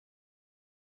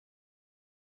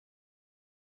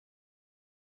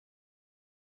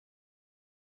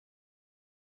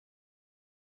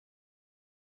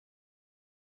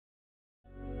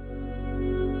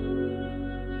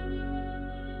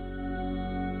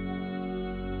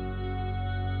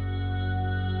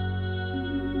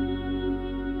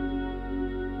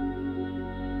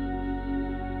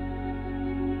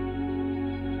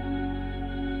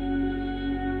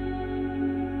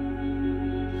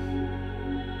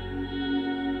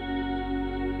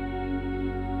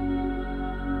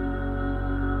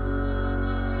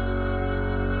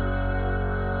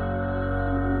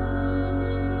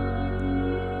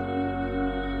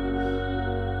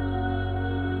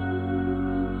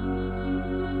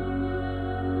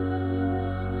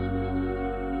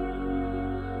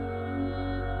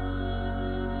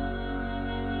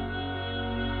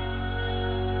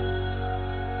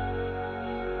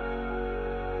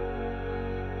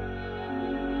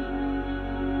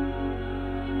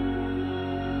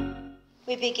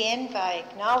We begin by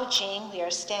acknowledging we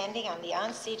are standing on the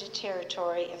unceded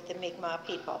territory of the Mi'kmaq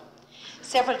people.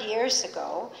 Several years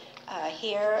ago,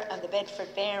 here on the Bedford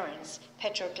Barrens,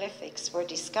 petroglyphics were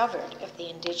discovered of the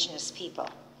indigenous people.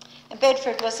 And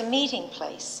Bedford was a meeting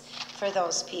place for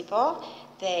those people.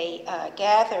 They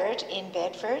gathered in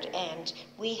Bedford, and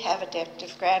we have a debt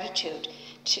of gratitude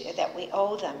that we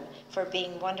owe them for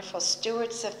being wonderful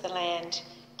stewards of the land,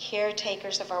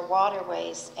 caretakers of our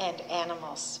waterways and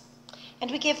animals. And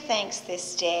we give thanks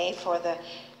this day for the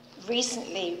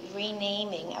recently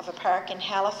renaming of a park in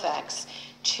Halifax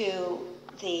to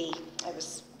it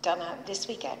was done this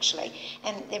week actually,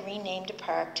 and they renamed a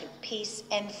park to Peace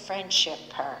and Friendship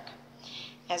Park,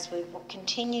 as we will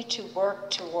continue to work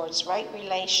towards right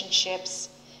relationships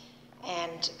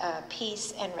and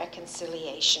peace and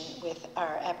reconciliation with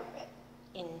our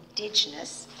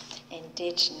indigenous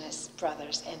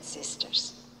brothers and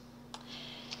sisters.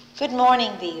 Good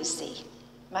morning, BUC.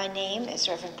 My name is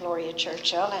Reverend Gloria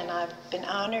Churchill, and I've been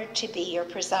honored to be your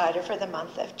presider for the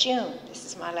month of June. This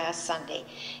is my last Sunday,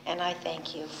 and I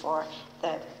thank you for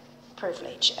the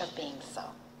privilege of being so.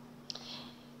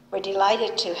 We're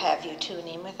delighted to have you tune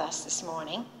in with us this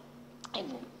morning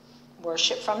and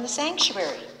worship from the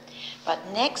sanctuary. But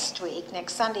next week,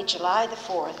 next Sunday, July the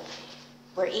 4th,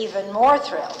 we're even more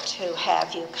thrilled to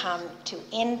have you come to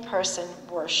in-person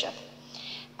worship.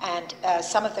 And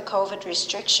some of the COVID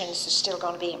restrictions are still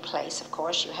going to be in place. Of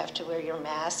course, you have to wear your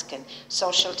mask and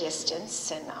social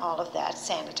distance and all of that,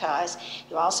 sanitize.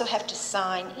 You also have to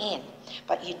sign in,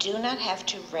 but you do not have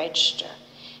to register,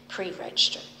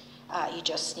 pre-register. You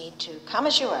just need to come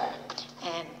as you are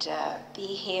and be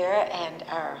here, and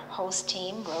our host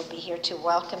team will be here to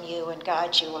welcome you and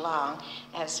guide you along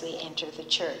as we enter the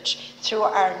church. Through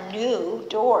our new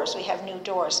doors, we have new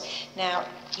doors. Now,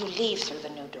 you leave through the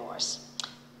new doors.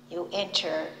 You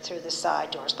enter through the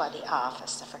side doors by the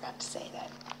office. I forgot to say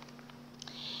that.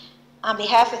 On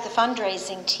behalf of the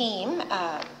fundraising team,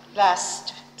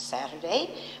 last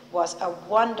Saturday was a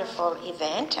wonderful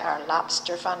event, our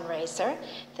lobster fundraiser.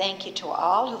 Thank you to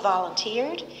all who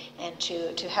volunteered and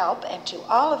to help, and to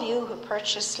all of you who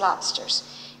purchased lobsters.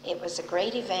 It was a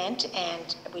great event,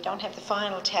 and we don't have the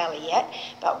final tally yet,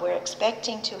 but we're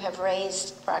expecting to have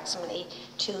raised approximately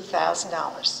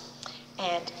 $2,000.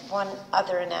 And one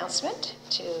other announcement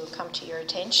to come to your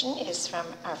attention is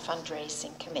from our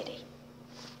fundraising committee.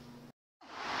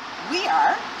 We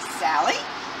are Sally,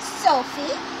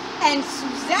 Sophie, and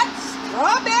Suzette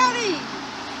Strawberry.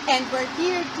 And we're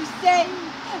here to say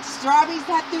strawberries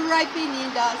have to ripen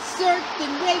in a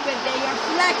certain way when they are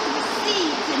flecked with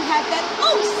seeds and have that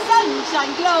sunshine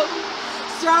glow.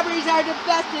 Strawberries are the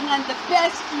best, and the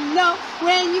best you know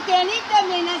when you can eat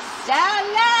them in a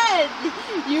salad.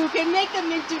 You can make them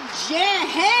into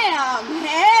ham,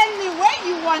 any way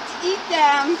you want to eat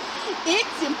them.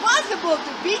 It's impossible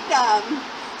to beat them.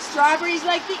 Strawberries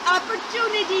like the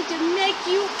opportunity to make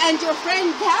you and your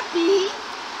friends happy.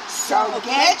 So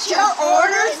get your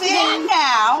orders in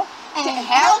now to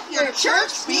help your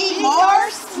church be more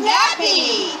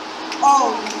snappy.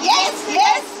 Oh, yes,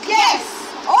 yes, yes.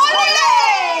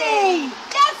 Ole!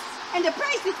 Yes, and the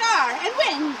prices are, and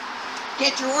when?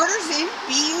 Get your orders in,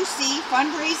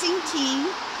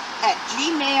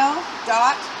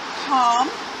 bucfundraisingteam@gmail.com.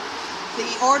 The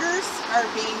orders are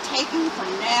being taken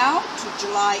from now to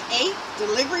July 8th.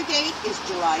 Delivery date is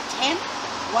July 10th,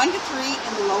 1 to 3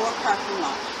 in the lower parking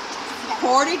lot.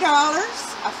 $40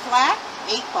 a flat,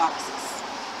 8 boxes.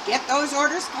 Get those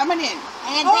orders coming in.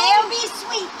 And they'll be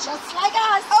sweet, just like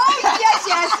us. Oh, yes,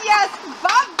 yes, yes.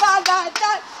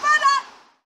 Ba-ba-da-da-ba-da.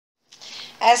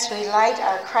 As we light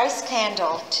our Christ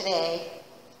candle today,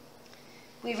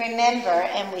 we remember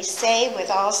and we say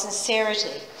with all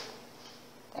sincerity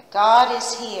that God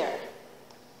is here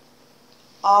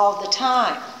all the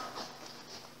time.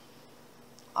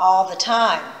 All the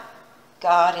time,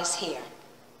 God is here.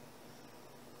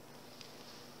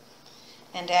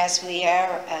 And as we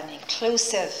are an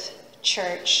inclusive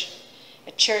church,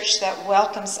 a church that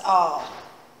welcomes all,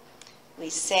 we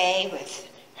say with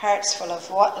hearts full of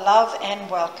love and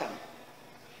welcome,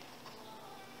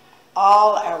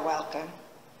 all are welcome,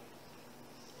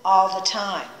 all the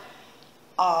time,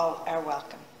 all are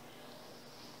welcome.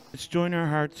 Let's join our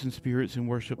hearts and spirits in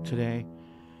worship today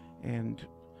and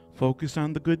focus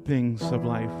on the good things of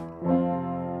life.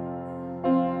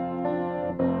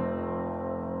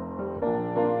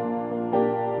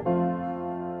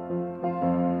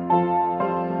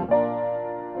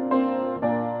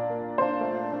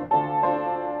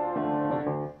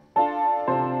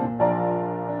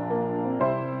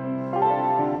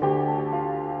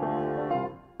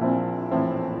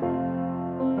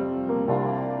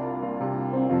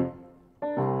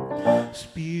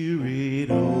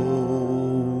 Spirit,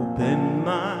 open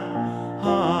my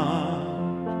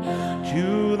heart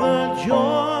to the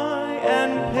joy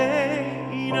and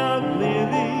pain of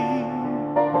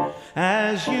living.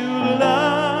 As you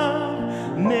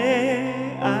love,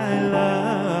 may I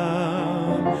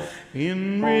love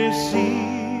in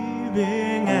receiving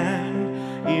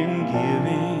and in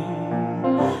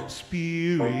giving.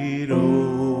 Spirit,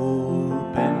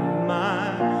 open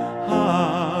my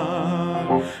heart.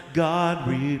 God,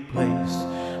 replace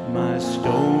my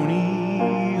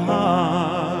stony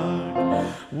heart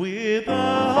with a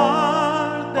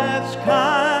heart that's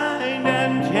kind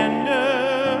and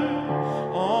tender.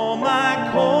 All my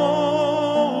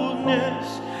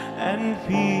coldness and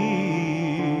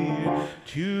fear,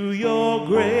 to your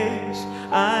grace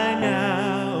I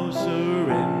now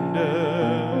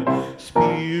surrender.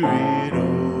 Spirit,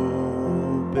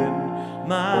 open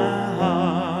my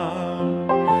heart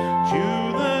to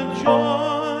the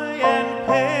joy and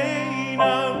pain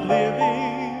of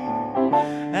living.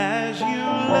 As you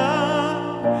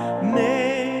love,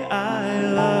 may I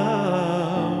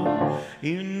love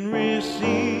in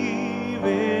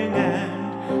receiving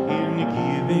and in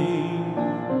giving.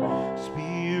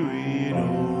 Spirit,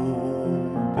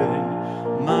 open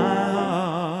my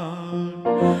heart.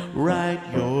 Write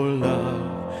your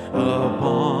love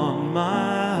upon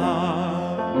my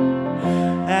heart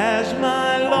as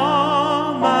my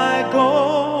law, my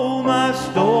goal, my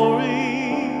story.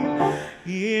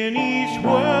 In each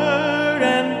word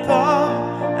and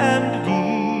thought and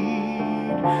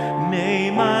deed,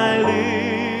 may my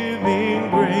living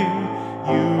bring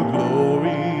you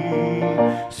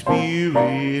glory.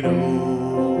 Spirit,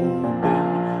 open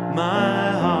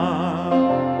my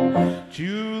heart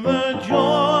to the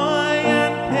joy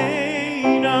and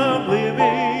pain of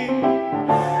living.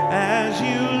 As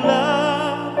you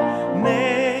love,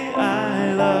 may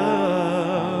I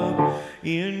love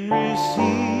in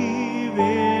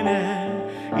receiving and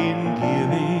in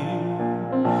giving.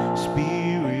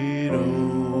 Spirit,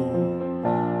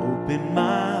 open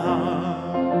my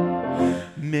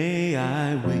heart. May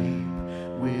I weep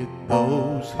with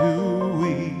those who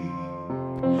weep.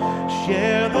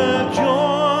 Share the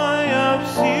joy of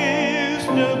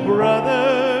sister,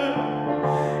 brother,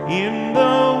 in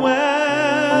the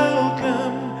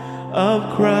welcome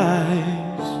of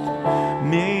Christ.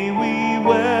 May we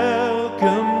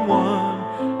welcome one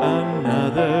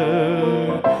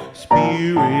another.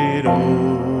 Spirit,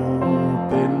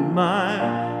 open my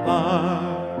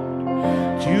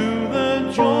heart to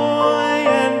the joy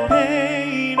and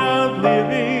pain of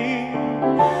living.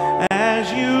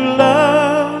 As you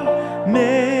love,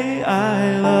 may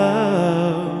I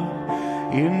love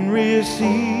in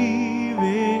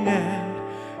receiving and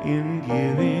in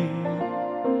giving.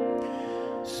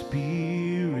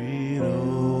 Spirit,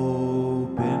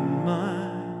 open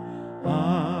my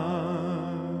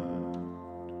heart.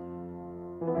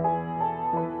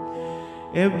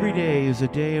 Every day is a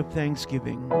day of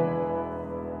thanksgiving.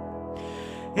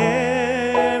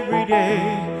 Every day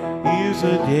is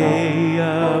a day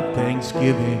of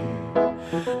thanksgiving.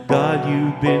 God,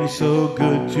 you've been so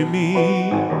good to me.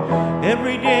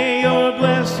 Every day you're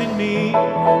blessing me.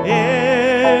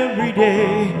 Every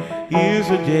day is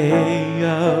a day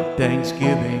of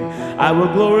thanksgiving. I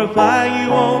will glorify you,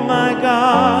 oh my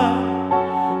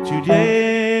God,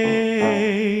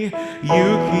 today.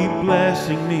 You keep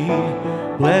blessing me,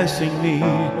 blessing me,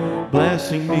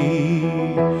 blessing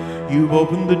me. You've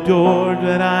opened the door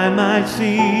that I might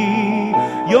see.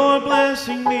 You're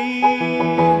blessing me.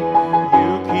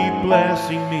 You keep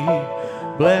blessing me,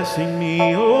 blessing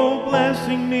me, oh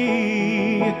blessing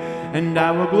me. And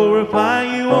I will glorify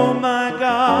you, oh my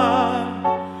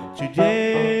God,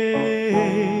 today.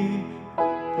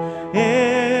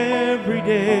 Every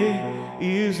day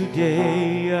is a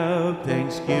day of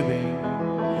thanksgiving.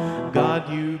 God,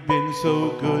 you've been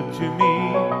so good to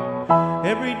me.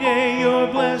 Every day you're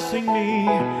blessing me.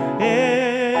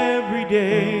 Every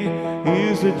day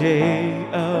is a day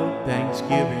of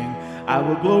thanksgiving. I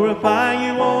will glorify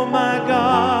you, oh my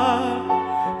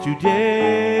God,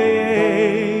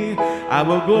 today. I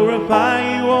will glorify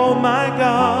you, oh my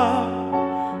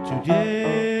God, today.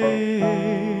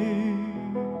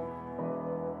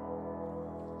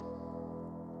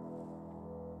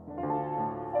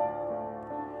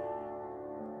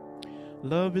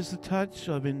 Love is the touch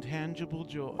of intangible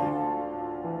joy.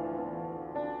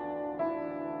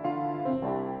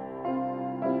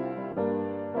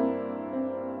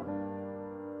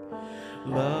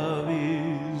 Love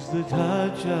is the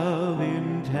touch of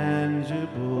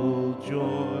intangible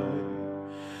joy.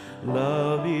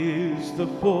 Love is the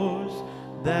force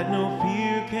that no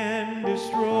fear can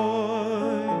destroy.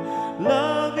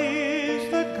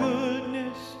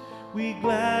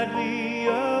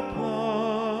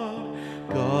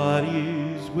 God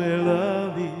is where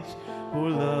love is, for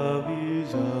love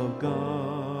is of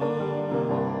God.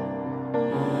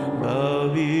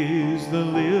 Love is the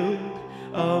lilt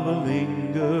of a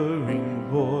lingering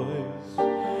voice.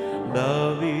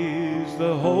 Love is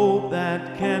the hope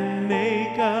that can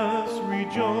make us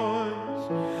rejoice.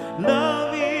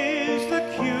 Love is the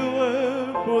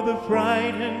cure for the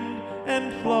frightened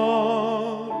and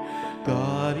flawed.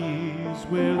 God is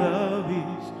where love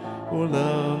is, for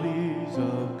love is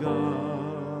of God.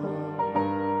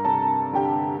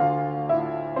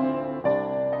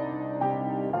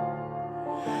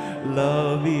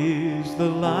 Love is the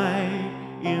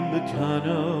light in the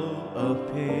tunnel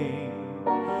of pain.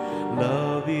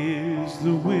 Love is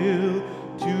the will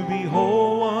to be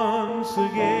whole once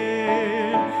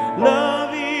again.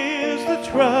 Love is the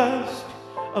trust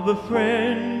of a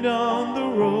friend on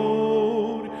the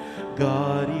road.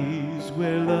 God is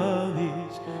where love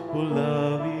is, for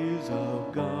love is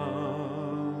of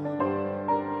God.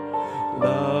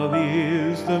 Love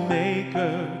is the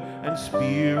maker and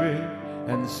spirit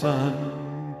and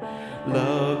Son.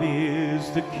 Love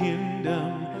is the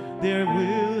kingdom their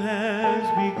will has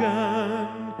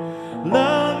begun.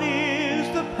 Love is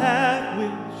the path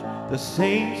which the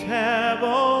saints have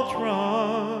all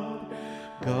trod.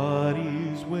 God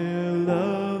is where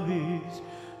love is,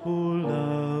 for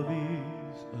love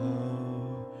is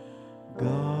of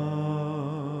God.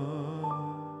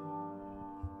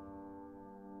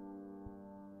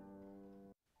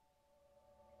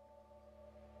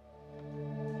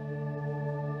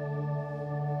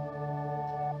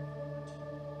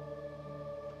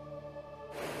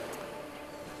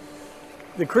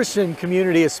 The Christian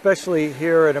community, especially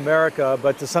here in America,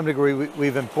 but to some degree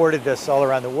we've imported this all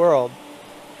around the world,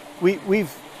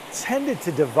 we've tended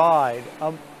to divide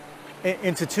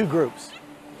into two groups.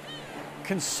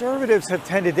 Conservatives have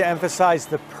tended to emphasize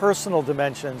the personal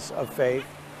dimensions of faith,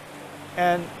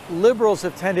 and liberals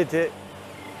have tended to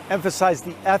emphasize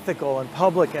the ethical and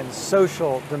public and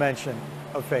social dimension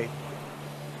of faith.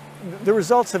 The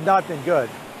results have not been good.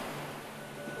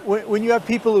 When you have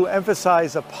people who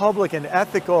emphasize a public and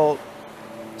ethical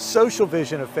social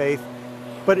vision of faith,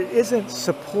 but it isn't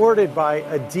supported by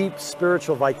a deep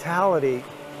spiritual vitality,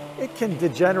 it can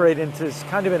degenerate into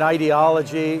kind of an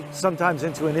ideology, sometimes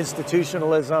into an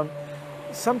institutionalism.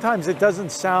 Sometimes it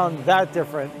doesn't sound that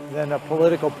different than a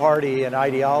political party and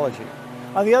ideology.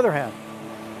 On the other hand,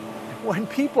 when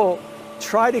people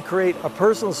try to create a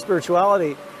personal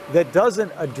spirituality that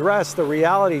doesn't address the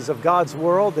realities of God's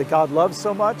world that God loves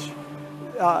so much,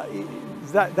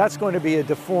 that's going to be a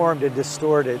deformed and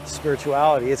distorted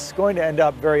spirituality. It's going to end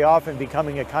up very often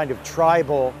becoming a kind of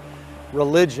tribal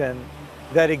religion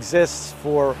that exists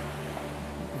for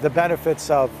the benefits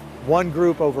of one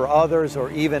group over others, or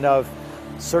even of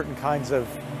certain kinds of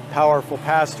powerful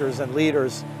pastors and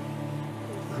leaders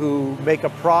who make a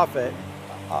profit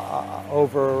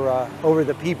over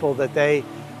the people that they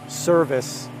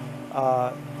service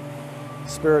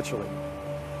spiritually.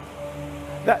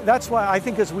 That's why I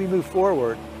think as we move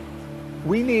forward,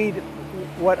 we need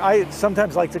what I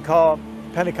sometimes like to call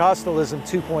Pentecostalism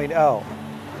 2.0.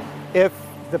 If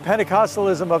the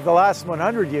Pentecostalism of the last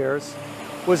 100 years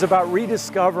was about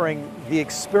rediscovering the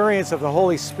experience of the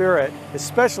Holy Spirit,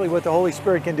 especially what the Holy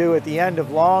Spirit can do at the end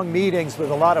of long meetings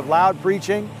with a lot of loud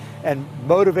preaching and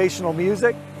motivational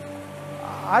music,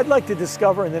 I'd like to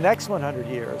discover in the next 100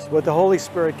 years what the Holy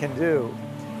Spirit can do,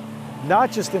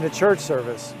 not just in a church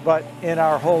service, but in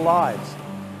our whole lives.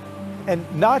 And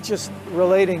not just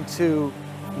relating to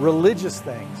religious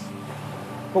things,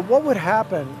 but what would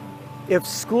happen if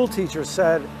school teachers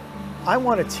said, I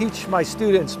want to teach my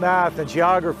students math and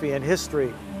geography and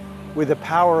history with the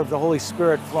power of the Holy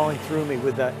Spirit flowing through me,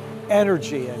 with the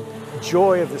energy and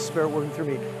joy of the Spirit working through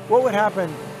me? What would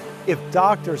happen if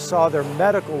doctors saw their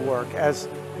medical work as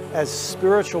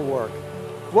spiritual work?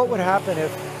 What would happen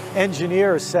if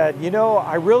engineers said, you know,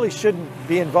 I really shouldn't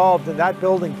be involved in that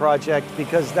building project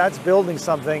because that's building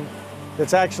something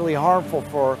that's actually harmful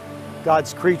for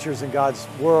God's creatures and God's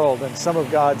world and some of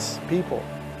God's people?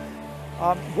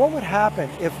 What would happen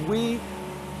if we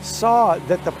saw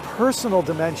that the personal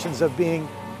dimensions of being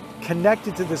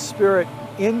connected to the Spirit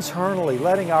internally,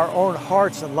 letting our own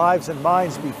hearts and lives and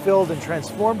minds be filled and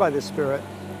transformed by the Spirit,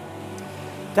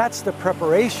 that's the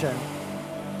preparation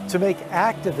to make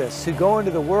activists who go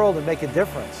into the world and make a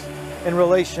difference in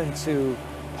relation to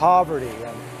poverty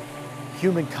and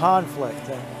human conflict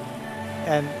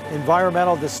and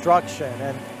environmental destruction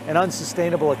and an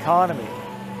unsustainable economy.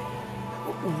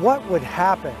 What would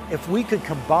happen if we could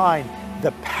combine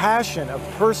the passion of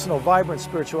personal, vibrant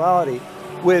spirituality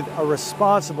with a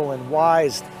responsible and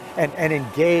wise and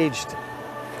engaged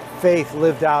faith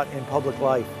lived out in public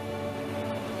life.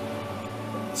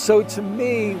 So to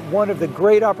me, one of the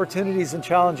great opportunities and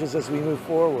challenges as we move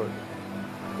forward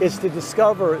is to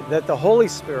discover that the Holy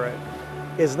Spirit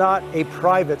is not a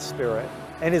private spirit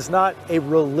and is not a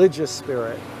religious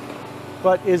spirit,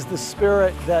 but is the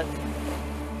spirit that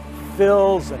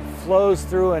fills and flows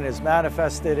through and is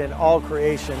manifested in all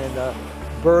creation, in the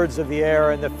birds of the air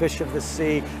and the fish of the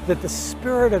sea, that the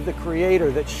spirit of the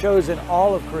Creator that shows in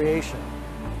all of creation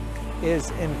is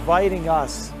inviting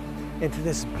us into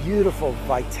this beautiful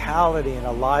vitality and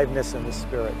aliveness in the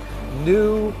Spirit.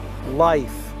 New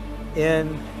life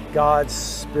in God's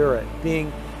Spirit,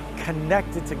 being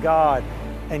connected to God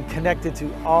and connected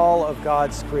to all of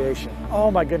God's creation. Oh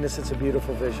my goodness, it's a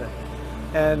beautiful vision.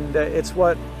 And it's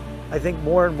what I think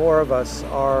more and more of us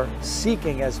are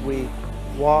seeking as we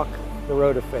walk the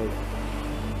road of faith.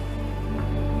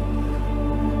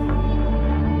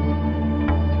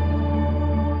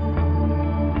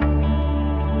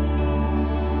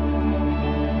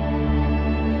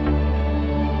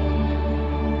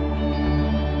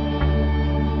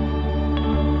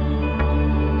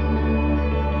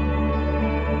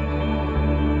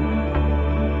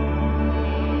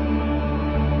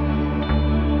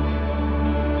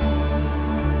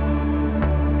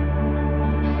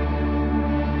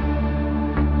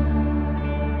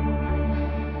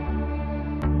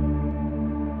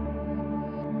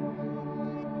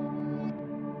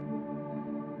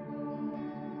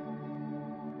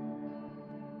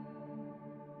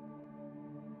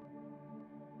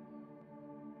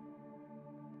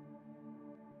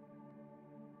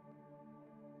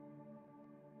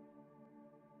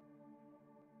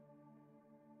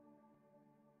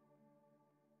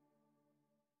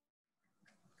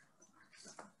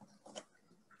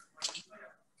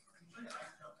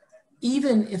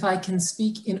 Even if I can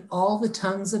speak in all the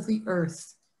tongues of the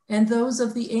earth and those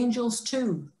of the angels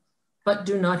too, but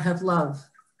do not have love,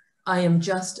 I am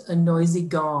just a noisy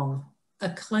gong, a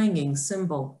clanging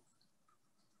cymbal.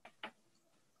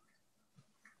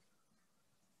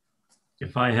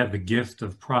 If I have the gift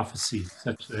of prophecy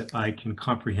such that I can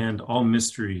comprehend all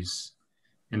mysteries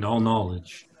and all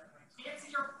knowledge,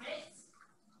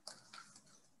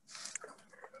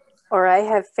 or I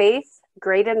have faith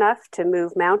great enough to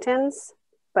move mountains,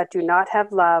 but do not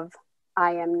have love,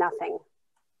 I am nothing.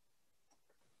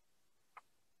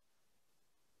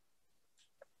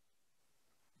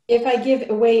 If I give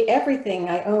away everything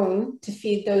I own to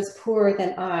feed those poorer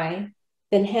than I,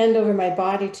 then hand over my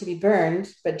body to be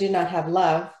burned, but do not have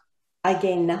love, I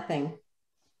gain nothing.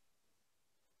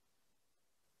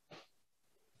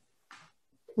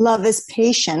 Love is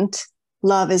patient.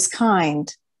 Love is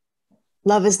kind.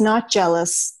 Love is not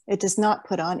jealous. It does not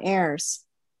put on airs.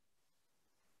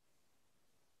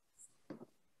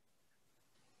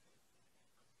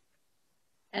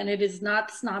 And it is not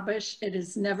snobbish. It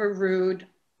is never rude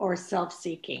or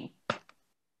self-seeking.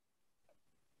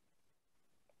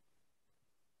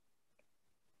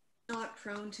 Not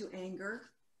prone to anger,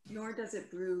 nor does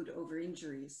it brood over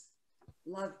injuries.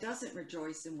 Love doesn't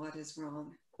rejoice in what is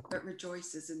wrong, but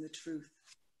rejoices in the truth.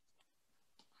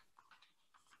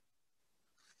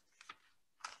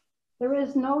 There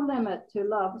is no limit to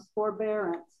love's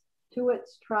forbearance, to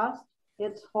its trust,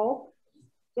 its hope,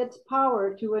 its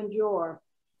power to endure.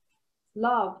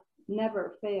 Love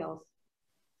never fails.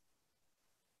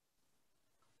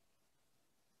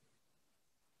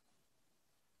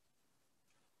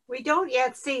 We don't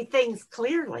yet see things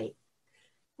clearly.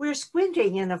 We're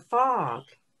squinting in a fog,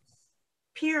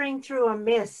 peering through a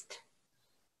mist,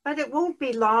 but it won't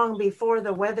be long before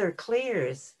the weather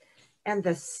clears and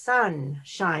the sun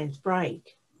shines bright.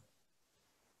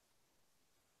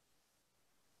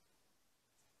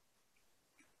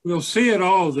 We'll see it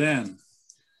all then.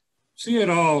 See it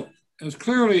all as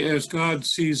clearly as God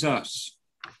sees us,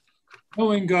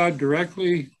 knowing God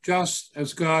directly just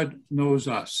as God knows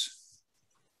us.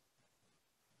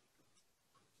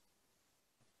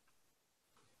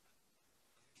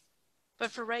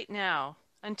 But for right now,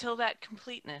 until that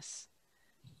completeness,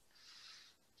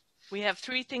 we have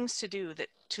three things to do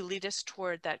to lead us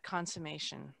toward that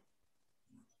consummation.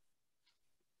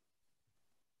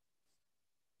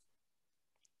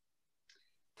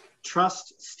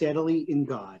 Trust steadily in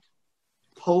God,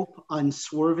 hope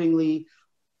unswervingly,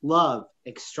 love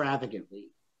extravagantly.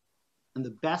 And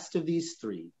the best of these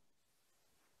three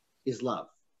is love.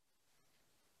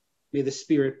 May the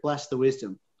Spirit bless the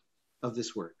wisdom of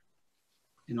this word.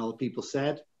 And all the people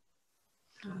said,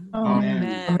 Amen.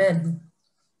 Amen. Amen.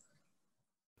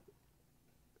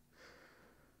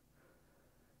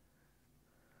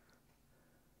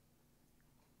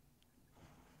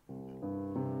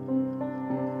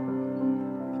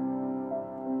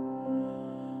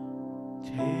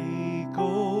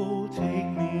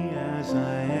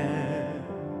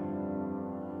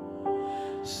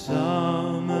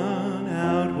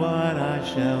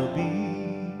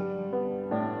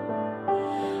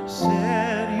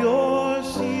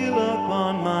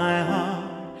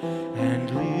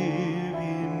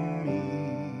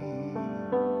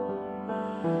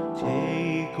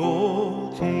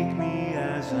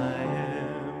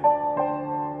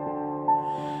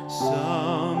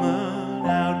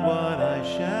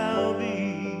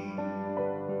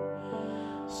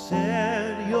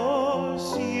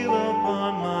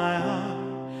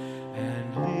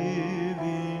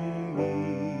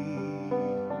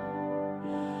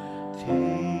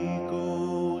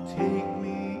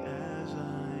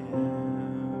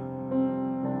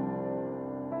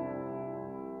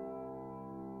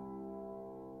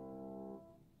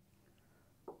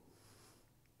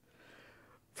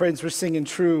 Friends, we're singing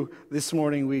True this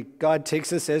morning. God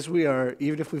takes us as we are,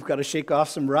 even if we've got to shake off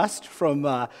some rust from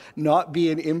not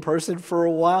being in person for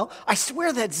a while. I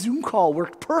swear that Zoom call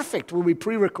worked perfect when we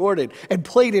pre-recorded and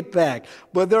played it back.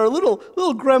 But there are little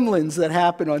gremlins that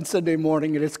happen on Sunday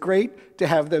morning, and it's great to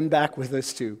have them back with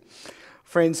us too.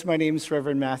 Friends, my name is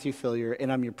Reverend Matthew Fillier,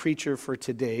 and I'm your preacher for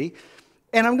today.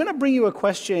 And I'm going to bring you a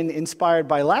question inspired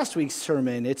by last week's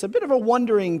sermon. It's a bit of a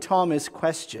wondering Thomas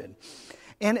question.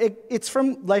 And it's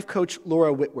from life coach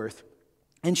Laura Whitworth.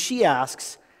 And she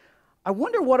asks, I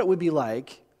wonder what it would be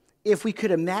like if we could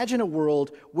imagine a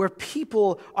world where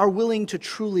people are willing to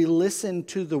truly listen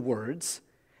to the words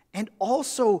and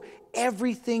also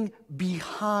everything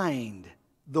behind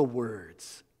the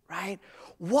words, right?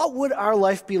 What would our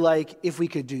life be like if we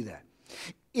could do that?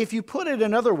 If you put it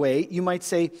another way, you might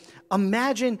say,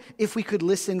 imagine if we could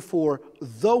listen for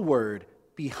the word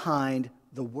behind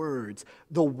the words,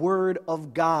 the word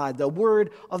of God, the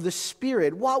word of the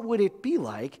Spirit. What would it be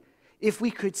like if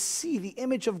we could see the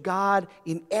image of God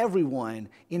in everyone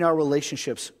in our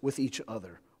relationships with each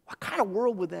other? What kind of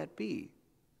world would that be?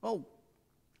 Well,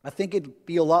 I think it'd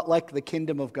be a lot like the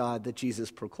kingdom of God that Jesus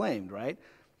proclaimed, right?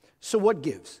 So what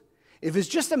gives? If it's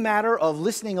just a matter of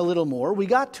listening a little more, we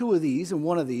got 2 of these and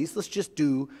 1 of these, let's just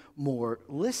do more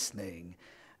listening.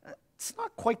 It's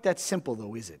not quite that simple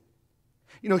though, is it?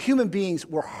 You know, human beings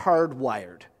were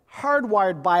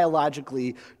hardwired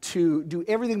biologically to do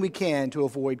everything we can to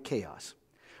avoid chaos.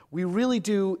 We really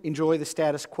do enjoy the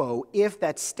status quo if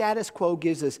that status quo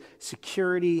gives us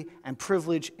security and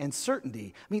privilege and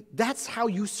certainty. I mean, that's how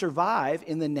you survive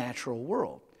in the natural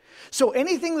world. So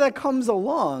anything that comes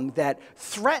along that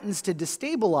threatens to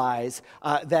destabilize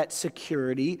that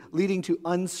security, leading to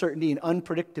uncertainty and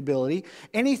unpredictability,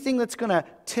 anything that's going to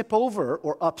tip over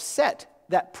or upset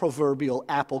that proverbial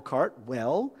apple cart,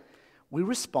 well, we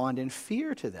respond in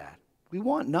fear to that. We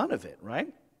want none of it,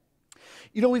 right?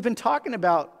 You know, we've been talking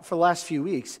about, for the last few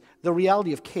weeks, the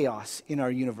reality of chaos in our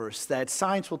universe that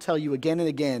science will tell you again and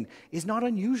again is not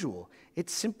unusual.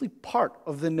 It's simply part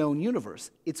of the known universe.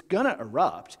 It's going to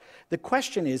erupt. The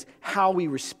question is how we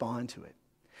respond to it.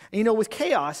 And you know, with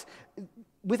chaos,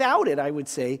 without it, I would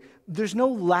say, there's no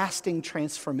lasting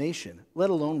transformation, let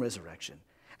alone resurrection.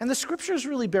 And the scriptures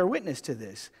really bear witness to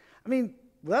this. I mean,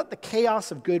 without the chaos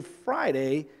of Good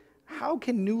Friday, how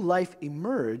can new life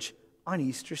emerge on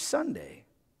Easter Sunday?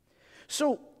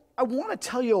 So I want to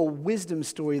tell you a wisdom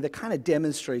story that kind of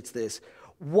demonstrates this,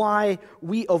 why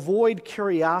we avoid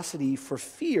curiosity for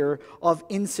fear of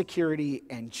insecurity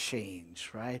and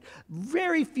change, right?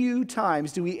 Very few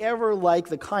times do we ever like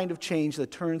the kind of change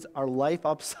that turns our life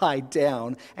upside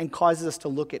down and causes us to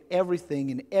look at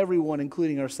everything and everyone,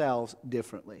 including ourselves,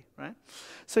 differently, right?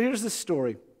 So here's the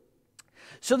story.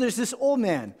 So there's this old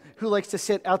man who likes to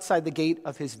sit outside the gate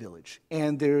of his village,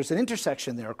 and there's an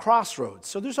intersection there, a crossroads,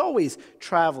 so there's always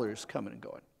travelers coming and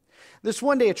going. This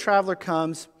one day a traveler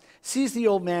comes, sees the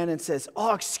old man and says,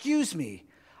 "Oh, excuse me,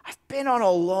 I've been on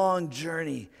a long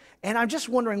journey, and I'm just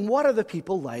wondering, what are the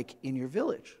people like in your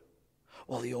village?"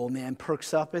 Well, the old man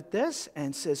perks up at this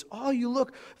and says, "Oh, you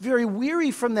look very weary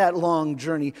from that long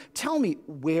journey. Tell me,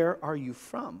 where are you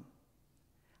from?"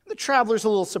 The traveler's a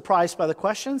little surprised by the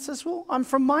question and says, "Well, I'm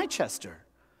from Mychester."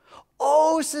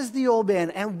 "Oh," says the old man,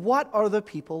 "and what are the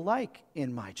people like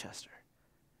in Mychester?"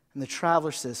 And the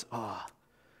traveler says, "Oh,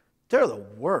 they're the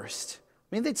worst.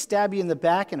 I mean, they'd stab you in the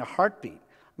back in a heartbeat.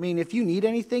 I mean, if you need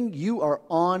anything, you are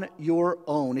on your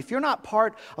own. If you're not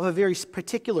part of a very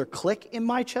particular clique in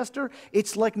Mychester,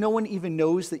 it's like no one even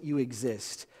knows that you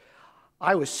exist.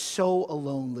 I was so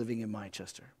alone living in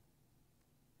Mychester."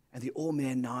 And the old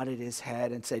man nodded his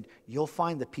head and said, "You'll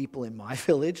find the people in my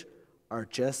village are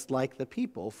just like the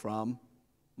people from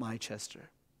Mychester."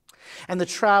 And the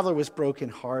traveler was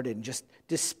brokenhearted and just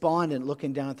despondent,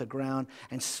 looking down at the ground,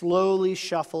 and slowly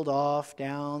shuffled off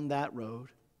down that road.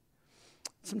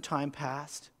 Some time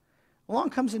passed. Along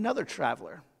comes another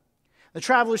traveler. The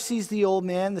traveler sees the old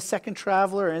man, the second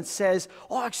traveler, and says,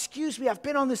 "Oh, excuse me, I've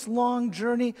been on this long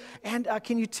journey, and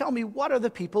can you tell me, what are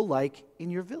the people like in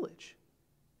your village?"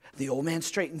 The old man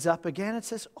straightens up again and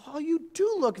says, "Oh, you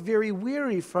do look very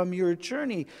weary from your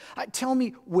journey. Tell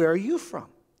me, where are you from?"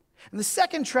 And the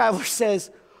second traveler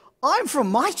says, "I'm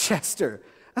from Mychester."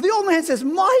 And the old man says,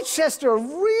 "Mychester,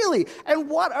 really? And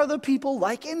what are the people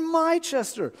like in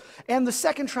Mychester?" And the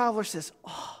second traveler says,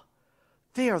 "Oh,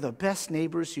 they are the best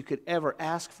neighbors you could ever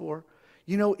ask for.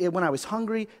 You know, when I was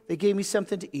hungry, they gave me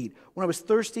something to eat. When I was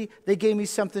thirsty, they gave me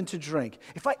something to drink.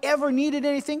 If I ever needed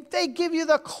anything, they give you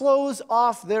the clothes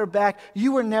off their back.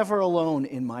 You were never alone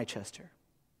in Mychester."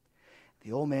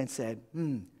 The old man said,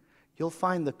 "You'll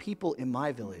find the people in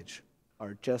my village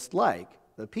are just like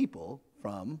the people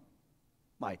from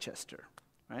Chichester,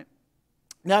 right?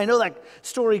 Now, I know that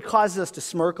story causes us to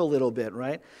smirk a little bit,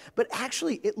 right? But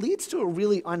actually, it leads to a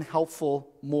really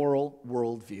unhelpful moral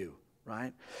worldview,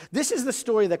 right? This is the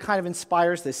story that kind of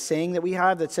inspires this saying that we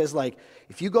have that says, like,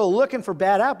 if you go looking for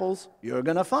bad apples, you're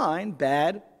going to find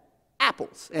bad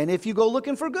apples. And if you go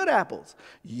looking for good apples,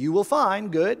 you will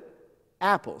find good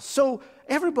apples. So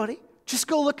everybody, just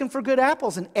go looking for good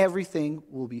apples and everything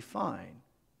will be fine.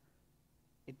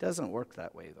 It doesn't work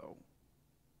that way, though.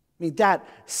 I mean, that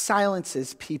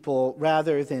silences people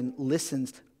rather than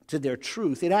listens to their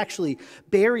truth. It actually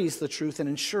buries the truth and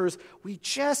ensures we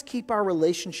just keep our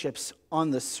relationships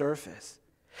on the surface.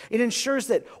 It ensures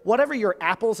that whatever your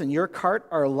apples in your cart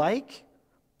are like,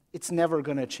 it's never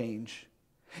going to change.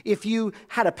 If you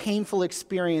had a painful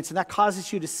experience and that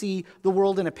causes you to see the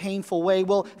world in a painful way,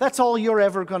 well, that's all you're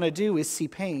ever going to do is see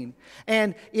pain.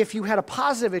 And if you had a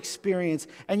positive experience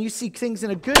and you see things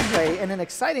in a good way and an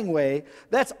exciting way,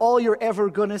 that's all you're ever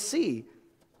going to see.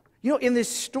 You know, in this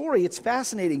story, it's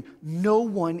fascinating. No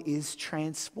one is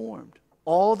transformed.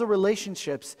 All the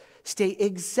relationships stay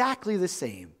exactly the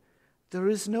same. There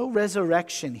is no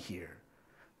resurrection here.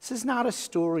 This is not a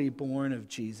story born of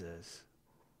Jesus.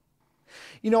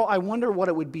 You know, I wonder what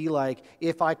it would be like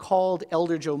if I called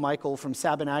Elder Joe Michael from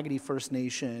Sabanagati First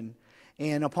Nation,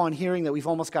 and upon hearing that we've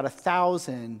almost got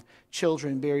 1,000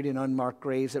 children buried in unmarked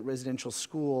graves at residential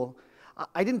school,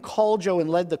 I didn't call Joe and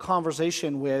led the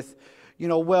conversation with,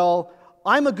 well,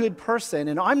 I'm a good person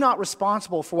and I'm not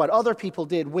responsible for what other people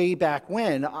did way back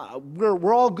when.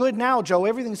 We're all good now, Joe.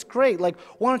 Everything's great. Like,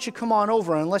 why don't you come on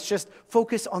over and let's just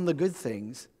focus on the good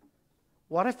things?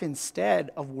 What if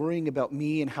instead of worrying about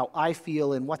me and how I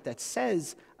feel and what that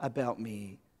says about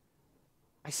me,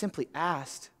 I simply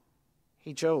asked,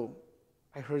 hey, Joe,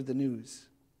 I heard the news.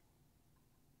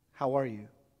 How are you?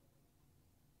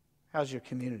 How's your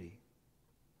community?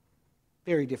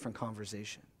 Very different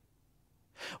conversation.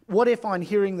 What if on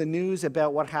hearing the news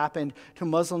about what happened to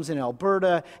Muslims in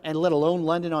Alberta and let alone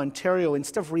London, Ontario,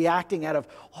 instead of reacting out of,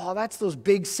 oh, that's those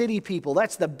big city people,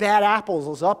 that's the bad apples,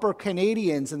 those upper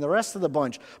Canadians and the rest of the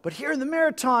bunch. But here in the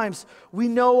Maritimes, we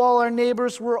know all our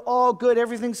neighbors, we're all good,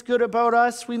 everything's good about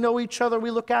us, we know each other,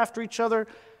 we look after each other.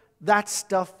 That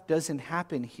stuff doesn't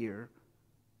happen here.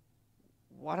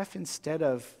 What if instead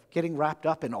of getting wrapped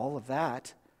up in all of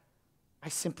that, I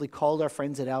simply called our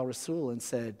friends at Al Rasul and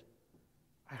said,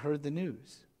 I heard the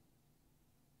news.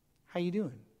 How you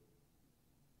doing?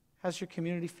 How's your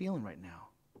community feeling right now?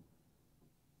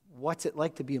 What's it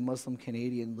like to be a Muslim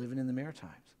Canadian living in the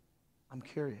Maritimes? I'm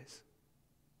curious.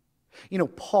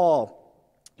 Paul,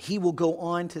 he will go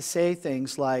on to say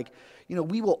things like,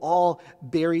 we will all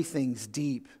bury things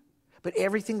deep, but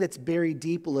everything that's buried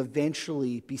deep will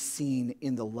eventually be seen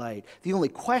in the light. The only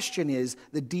question is,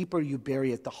 the deeper you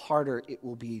bury it, the harder it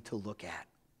will be to look at.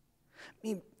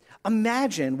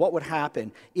 Imagine what would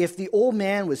happen if the old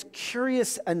man was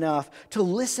curious enough to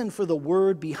listen for the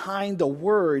word behind the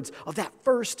words of that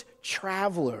first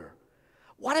traveler.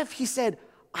 What if he said,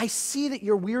 I see that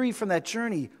you're weary from that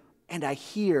journey, and I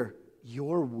hear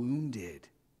you're wounded,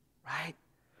 right?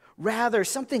 Rather,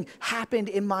 something happened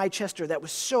in Chichester that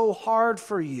was so hard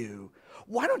for you.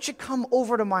 Why don't you come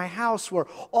over to my house where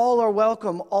all are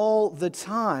welcome all the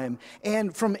time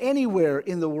and from anywhere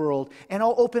in the world, and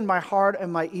I'll open my heart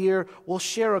and my ear. We'll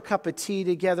share a cup of tea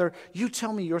together. You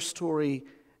tell me your story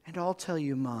and I'll tell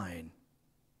you mine.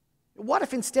 What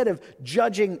if instead of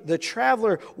judging the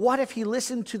traveler, what if he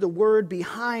listened to the word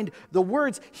behind the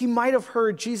words? He might have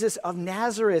heard Jesus of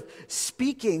Nazareth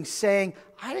speaking, saying,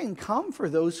 I didn't come for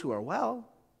those who are well,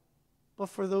 but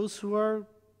for those who are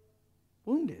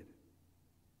wounded.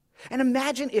 And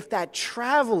imagine if that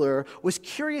traveler was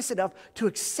curious enough to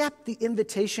accept the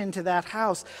invitation to that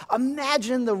house.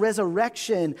 Imagine the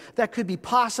resurrection that could be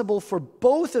possible for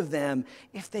both of them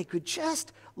if they could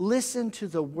just listen to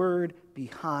the word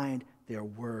behind their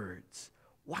words.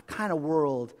 What kind of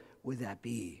world would that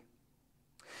be?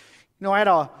 I had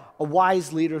a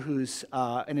wise leader who's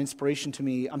an inspiration to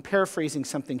me. I'm paraphrasing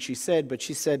something she said, but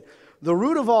she said, the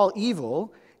root of all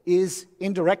evil is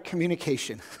indirect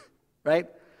communication, right?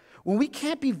 When we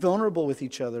can't be vulnerable with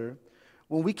each other,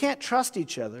 when we can't trust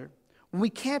each other, when we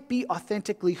can't be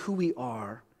authentically who we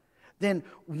are, then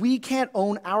we can't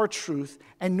own our truth,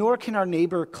 and nor can our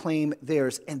neighbor claim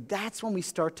theirs. And that's when we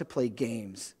start to play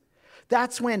games.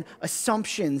 That's when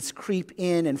assumptions creep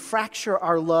in and fracture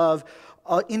our love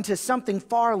into something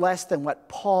far less than what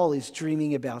Paul is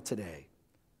dreaming about today.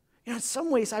 In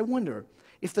some ways, I wonder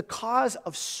if the cause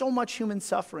of so much human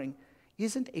suffering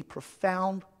isn't a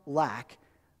profound lack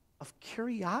of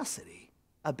curiosity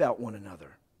about one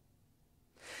another.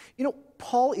 You know,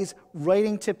 Paul is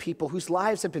writing to people whose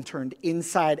lives have been turned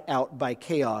inside out by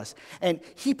chaos, and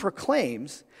he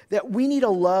proclaims that we need a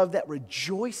love that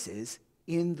rejoices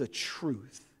in the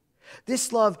truth.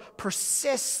 This love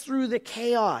persists through the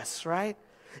chaos, right?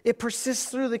 It persists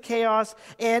through the chaos,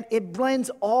 and it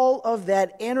blends all of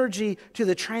that energy to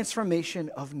the transformation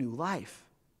of new life.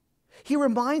 He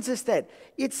reminds us that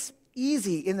it's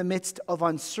easy in the midst of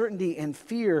uncertainty and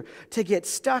fear to get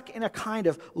stuck in a kind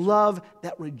of love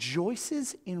that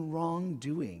rejoices in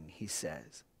wrongdoing, he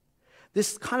says.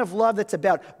 This kind of love that's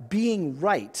about being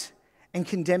right and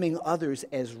condemning others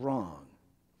as wrong.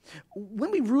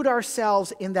 When we root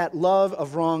ourselves in that love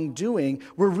of wrongdoing,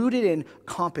 we're rooted in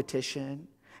competition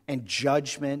and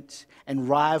judgment and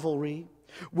rivalry.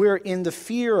 We're in the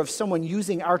fear of someone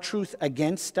using our truth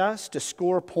against us to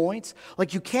score points.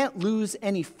 Like, you can't lose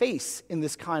any face in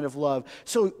this kind of love.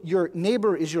 So your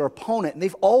neighbor is your opponent, and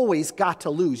they've always got to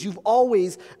lose. You've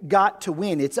always got to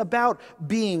win. It's about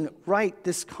being right,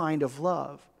 this kind of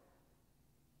love.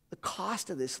 The cost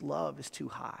of this love is too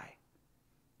high.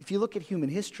 If you look at human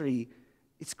history,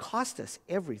 it's cost us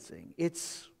everything.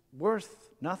 It's worth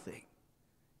nothing.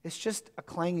 It's just a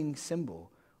clanging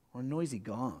cymbal or a noisy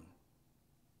gong.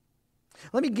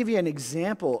 Let me give you an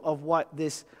example of what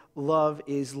this love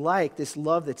is like, this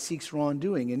love that seeks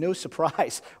wrongdoing. And no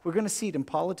surprise, we're going to see it in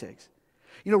politics.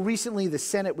 You know, recently the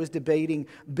Senate was debating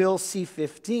Bill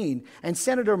C-15, and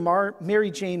Senator Mary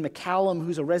Jane McCallum,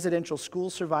 who's a residential school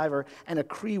survivor and a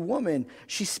Cree woman,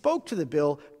 she spoke to the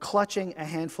bill clutching a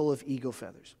handful of eagle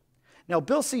feathers. Now,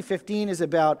 Bill C-15 is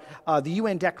about the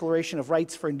UN Declaration of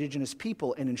Rights for Indigenous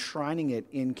People and enshrining it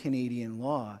in Canadian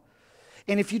law.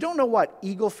 And if you don't know what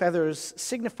eagle feathers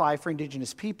signify for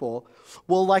Indigenous people,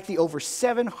 well, like the over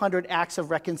 700 acts of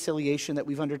reconciliation that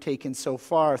we've undertaken so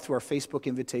far through our Facebook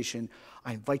invitation,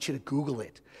 I invite you to Google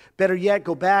it. Better yet,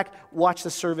 go back, watch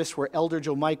the service where Elder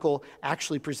Joe Michael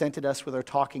actually presented us with our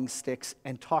talking sticks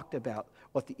and talked about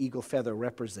what the eagle feather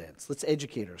represents. Let's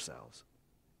educate ourselves.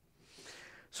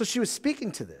 So she was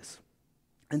speaking to this,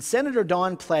 and Senator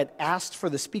Don Plett asked for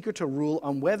the speaker to rule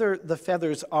on whether the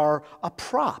feathers are a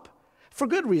prop. For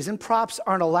good reason, props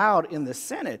aren't allowed in the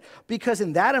Senate, because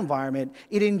in that environment,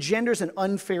 it engenders an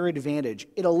unfair advantage.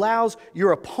 It allows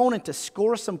your opponent to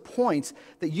score some points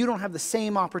that you don't have the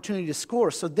same opportunity to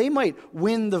score, so they might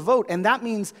win the vote, and that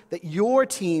means that your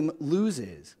team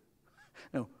loses.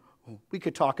 Now, we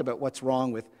could talk about what's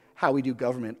wrong with how we do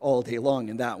government all day long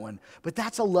in that one, but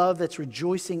that's a love that's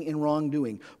rejoicing in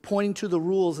wrongdoing, pointing to the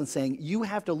rules and saying, you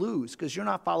have to lose because you're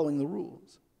not following the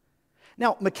rules.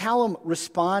 Now, McCallum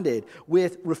responded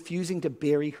with refusing to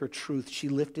bury her truth. She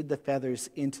lifted the feathers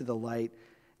into the light,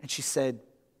 and she said,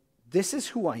 this is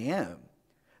who I am.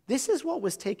 This is what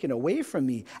was taken away from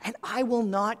me, and I will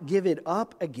not give it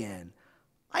up again.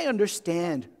 I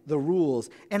understand the rules,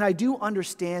 and I do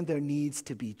understand there needs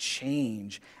to be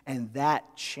change, and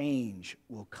that change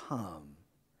will come.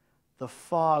 The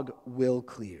fog will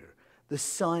clear. The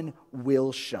sun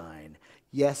will shine.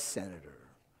 Yes, Senator,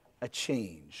 a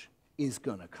change is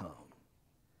going to come.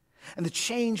 And the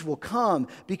change will come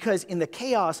because in the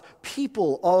chaos,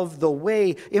 people of the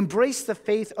way embrace the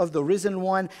faith of the risen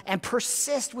one and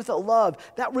persist with a love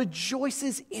that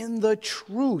rejoices in the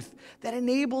truth, that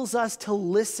enables us to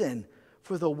listen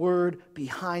for the word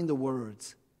behind the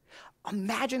words.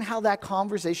 Imagine how that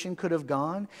conversation could have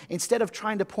gone. Instead of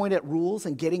trying to point at rules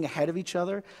and getting ahead of each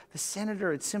other, the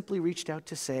senator had simply reached out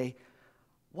to say,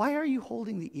 why are you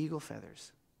holding the eagle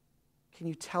feathers? Can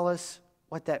you tell us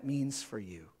what that means for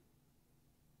you?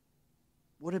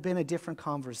 Would have been a different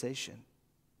conversation.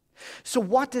 So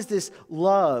what does this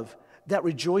love that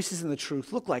rejoices in the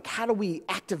truth look like? How do we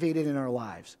activate it in our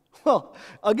lives? Well,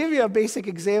 I'll give you a basic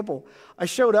example. I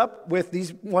showed up with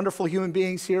these wonderful human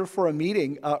beings here for a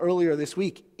meeting earlier this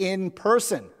week in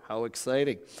person. How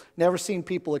exciting. Never seen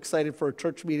people excited for a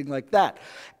church meeting like that.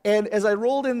 And as I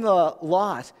rolled in the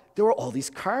lot, there were all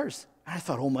these cars. And I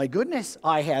thought, oh my goodness,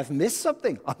 I have missed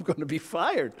something. I'm going to be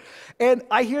fired. And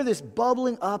I hear this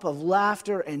bubbling up of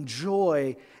laughter and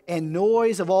joy and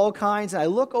noise of all kinds. And I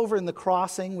look over in the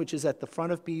crossing, which is at the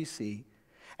front of BC,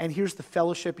 and here's the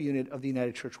fellowship unit of the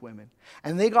United Church Women.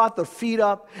 And they got their feet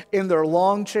up in their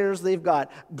long chairs. They've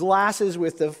got glasses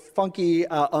with the funky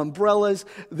umbrellas.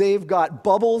 They've got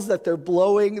bubbles that they're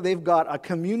blowing. They've got a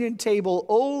communion table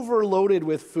overloaded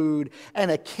with food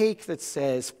and a cake that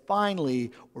says,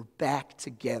 finally, we're back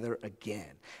together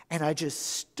again. And I just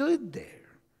stood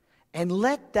there and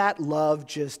let that love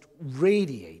just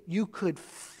radiate. You could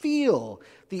feel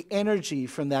the energy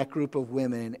from that group of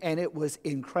women, and it was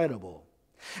incredible.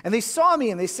 And they saw me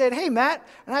and they said, hey, Matt.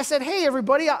 And I said, hey,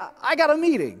 everybody, I got a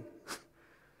meeting.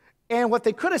 And what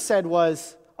they could have said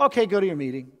was, okay, go to your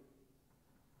meeting.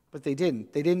 But they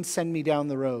didn't. They didn't send me down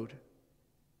the road.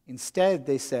 Instead,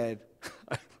 they said,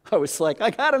 I was like,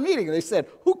 I got a meeting. And they said,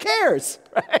 who cares?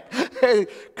 Right?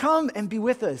 Come and be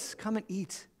with us. Come and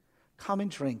eat. Come and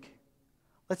drink.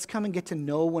 Let's come and get to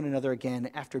know one another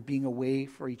again after being away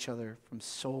from each other from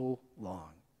so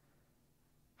long.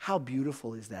 How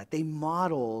beautiful is that? They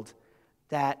modeled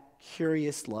that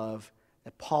curious love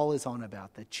that Paul is on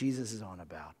about, that Jesus is on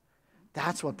about.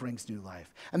 That's what brings new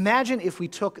life. Imagine if we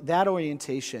took that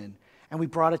orientation and we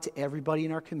brought it to everybody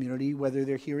in our community, whether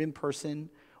they're here in person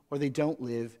or they don't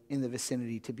live in the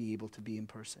vicinity to be able to be in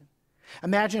person.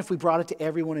 Imagine if we brought it to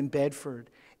everyone in Bedford,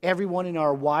 everyone in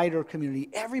our wider community,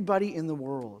 everybody in the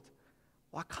world.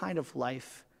 What kind of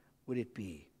life would it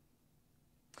be?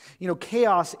 You know,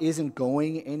 chaos isn't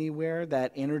going anywhere.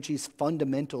 That energy is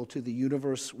fundamental to the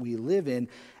universe we live in.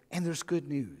 And there's good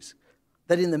news,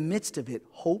 that in the midst of it,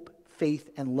 hope, faith,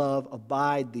 and love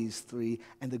abide, these three,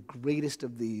 and the greatest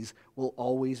of these will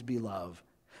always be love.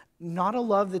 Not a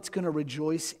love that's going to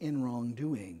rejoice in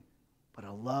wrongdoing, but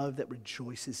a love that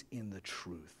rejoices in the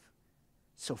truth.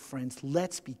 So friends,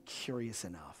 let's be curious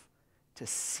enough to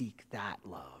seek that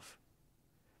love.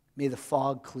 May the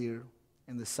fog clear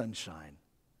and the sun shine.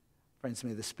 Friends,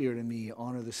 may the Spirit in me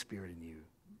honor the Spirit in you.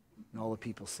 And all the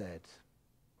people said,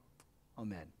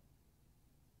 Amen.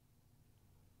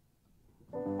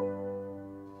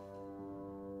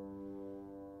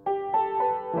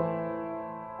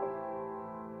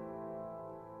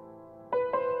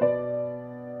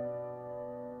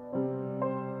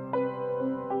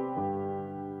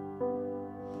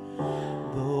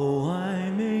 Though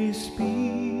I may speak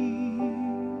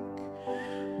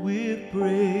with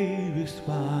bravest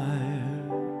fire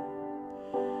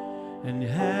and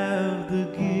have the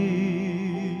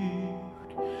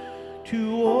gift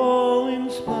to all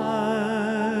inspire,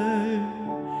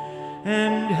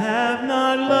 and have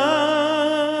not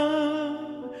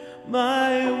love,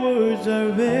 my words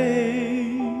are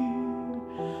vain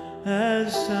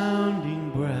as sounding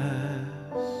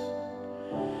brass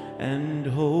and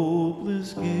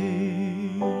hopeless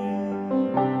gain.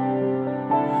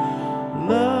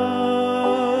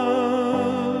 Love,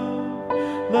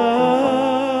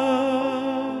 love,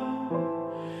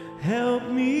 help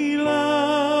me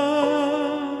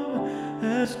love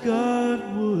as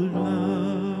God would love.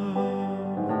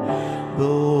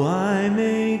 Though I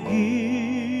may give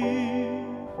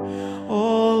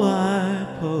all I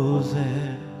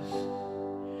possess,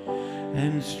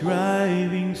 and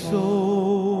striving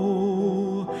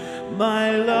so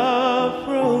my love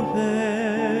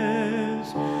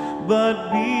profess,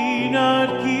 but be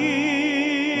not given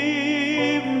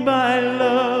by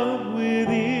love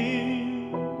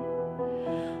within,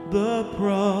 the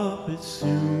prophet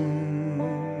soon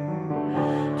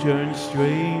turns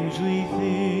strangely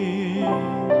thin.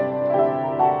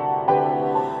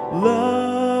 Love,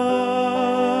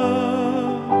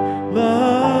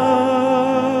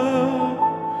 love,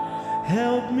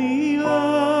 help me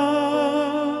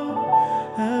love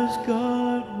as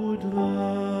God would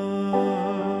love.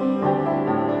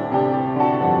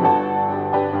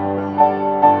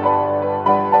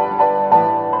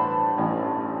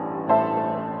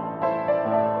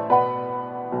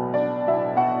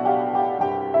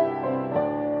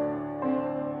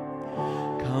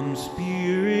 Come,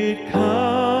 Spirit,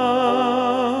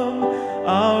 come,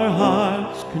 our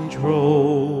hearts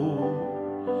control.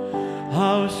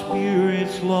 Our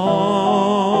spirits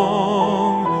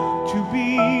long to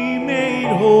be made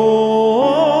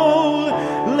whole.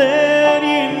 Let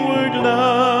inward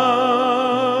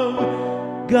love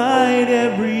guide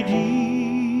every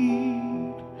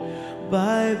deed.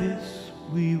 By this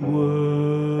we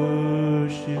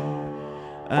worship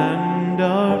and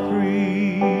are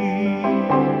free.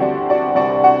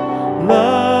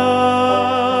 Love,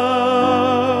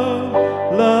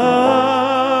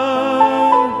 love,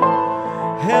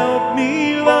 help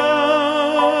me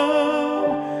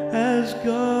love as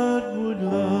God would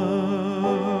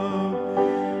love.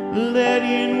 Let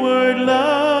inward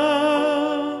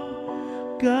love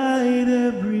guide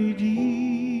every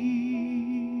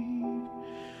deed.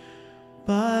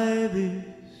 By this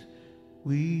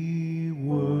we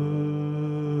worship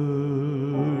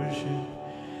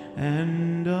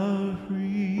and are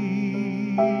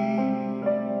free.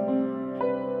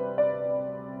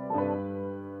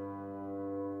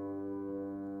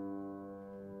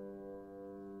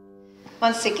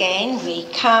 Once again, we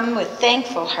come with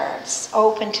thankful hearts,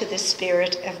 open to the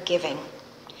spirit of giving.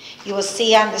 You will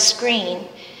see on the screen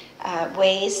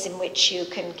ways in which you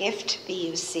can gift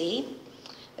BUC,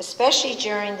 especially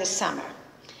during the summer.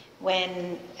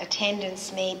 when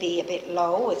attendance may be a bit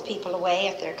low with people away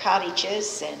at their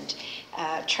cottages and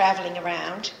traveling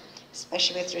around,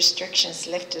 especially with restrictions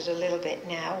lifted a little bit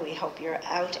now. We hope you're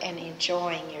out and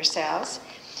enjoying yourselves.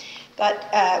 But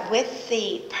with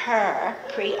the PER,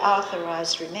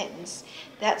 pre-authorized remittance,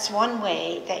 that's one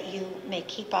way that you may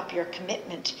keep up your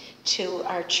commitment to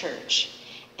our church.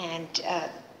 And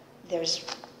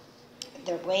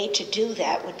the way to do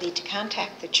that would be to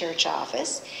contact the church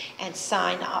office and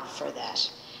sign up for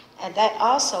that. And that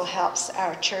also helps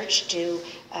our church to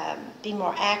be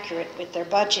more accurate with their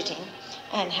budgeting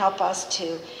and help us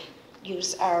to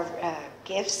use our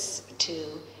gifts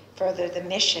to further the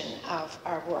mission of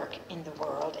our work in the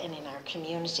world and in our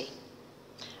community.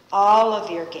 All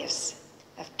of your gifts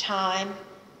of time,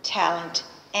 talent,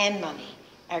 and money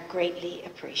are greatly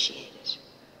appreciated.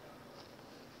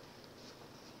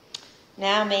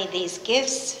 Now may these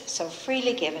gifts, so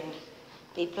freely given,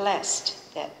 be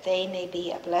blessed, that they may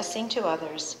be a blessing to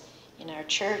others in our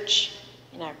church,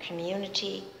 in our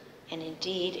community, and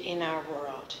indeed in our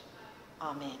world.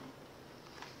 Amen.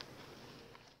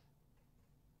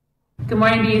 Good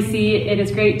morning, BUC. It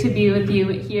is great to be with you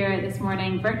here this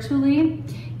morning virtually,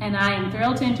 and I am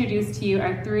thrilled to introduce to you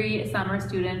our 3 summer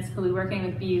students who will be working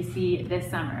with BUC this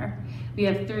summer. We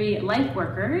have 3 life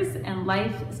workers, and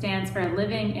life stands for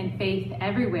living in faith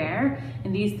everywhere,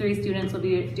 and these 3 students will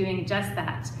be doing just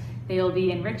that. They will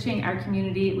be enriching our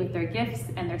community with their gifts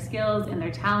and their skills and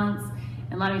their talents,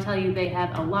 and let me tell you, they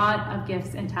have a lot of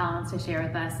gifts and talents to share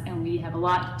with us, and we have a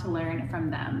lot to learn from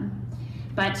them.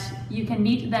 But you can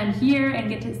meet them here and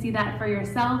get to see that for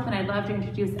yourself, and I'd love to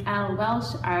introduce Elle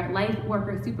Welsh, our life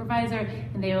worker supervisor,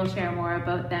 and they will share more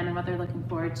about them and what they're looking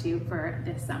forward to for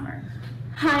this summer.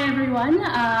 Hi everyone,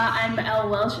 I'm Elle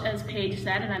Welsh, as Paige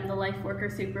said, and I'm the Life Worker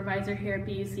Supervisor here at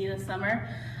BUC this summer.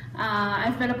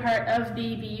 I've been a part of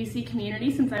the BUC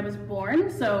community since I was born,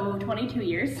 so 22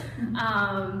 years.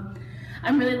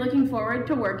 I'm really looking forward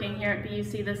to working here at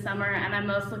BUC this summer, and I'm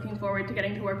most looking forward to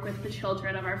getting to work with the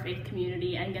children of our faith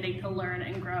community and getting to learn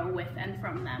and grow with and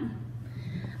from them.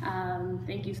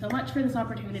 Thank you so much for this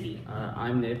opportunity.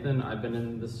 I'm Nathan. I've been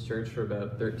in this church for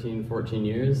about 13, 14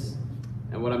 years.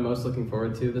 And what I'm most looking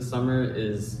forward to this summer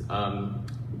is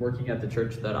working at the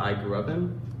church that I grew up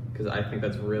in, because I think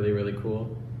that's really, really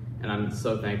cool. And I'm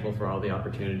so thankful for all the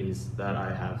opportunities that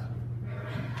I have.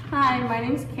 Hi, my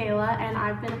name's Kayla, and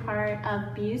I've been a part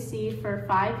of BUC for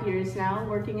 5 years now,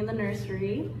 working in the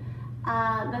nursery.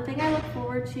 The thing I look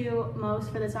forward to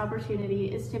most for this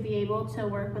opportunity is to be able to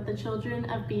work with the children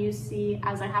of BUC,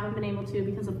 as I haven't been able to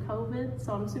because of COVID,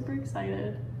 so I'm super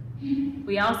excited.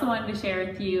 We also wanted to share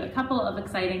with you a couple of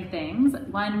exciting things.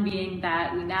 One being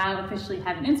that we now officially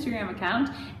have an Instagram account,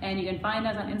 and you can find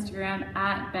us on Instagram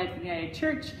at Bedford United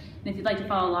Church. And if you'd like to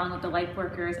follow along with the Life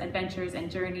Workers' adventures and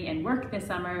journey and work this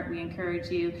summer, we encourage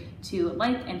you to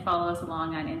like and follow us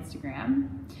along on Instagram.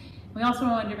 We also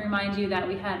wanted to remind you that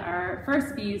we had our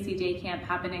first BUC Day Camp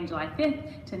happening July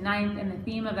 5th to 9th, and the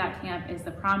theme of that camp is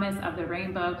the promise of the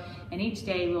rainbow, and each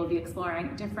day we will be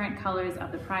exploring different colors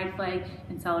of the pride flag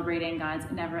and celebrating God's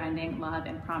never-ending love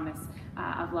and promise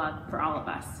of love for all of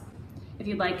us. If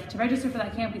you'd like to register for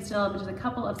that camp, we still have just a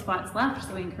couple of spots left,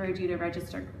 so we encourage you to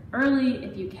register early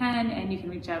if you can, and you can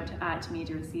reach out to me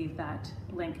to receive that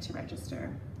link to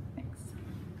register.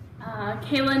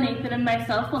 Kayla, Nathan, and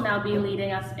myself will now be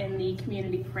leading us in the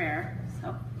community prayer.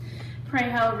 So pray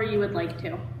however you would like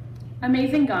to.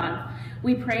 Amazing God,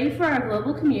 we pray for our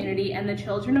global community and the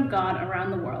children of God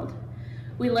around the world.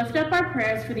 We lift up our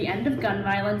prayers for the end of gun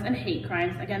violence and hate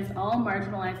crimes against all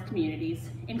marginalized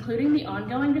communities, including the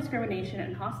ongoing discrimination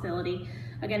and hostility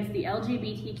against the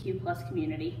LGBTQ+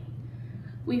 community.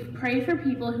 We pray for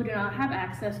people who do not have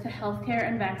access to healthcare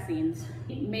and vaccines.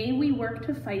 May we work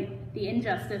to fight the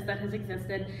injustice that has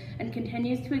existed and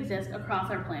continues to exist across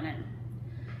our planet.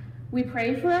 We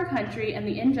pray for our country and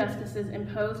the injustices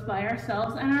imposed by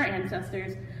ourselves and our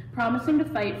ancestors, promising to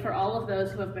fight for all of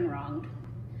those who have been wronged.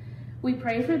 We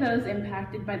pray for those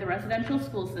impacted by the residential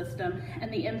school system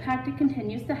and the impact it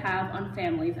continues to have on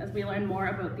families as we learn more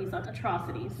about these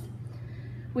atrocities.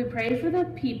 We pray for the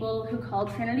people who call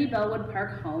Trinity Bellwood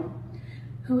Park home,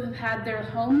 who have had their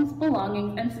homes,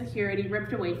 belongings, and security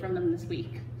ripped away from them this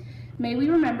week. May we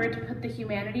remember to put the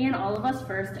humanity in all of us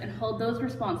first and hold those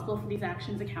responsible for these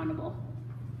actions accountable.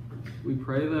 We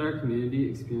pray that our community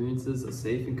experiences a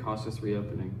safe and cautious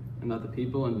reopening, and that the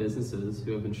people and businesses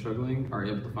who have been struggling are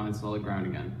able to find solid ground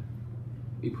again.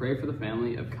 We pray for the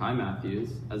family of Kai Matthews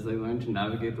as they learn to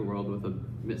navigate the world with a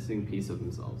missing piece of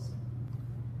themselves.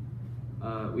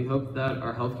 We hope that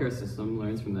our healthcare system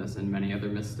learns from this and many other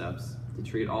missteps to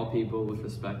treat all people with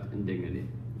respect and dignity.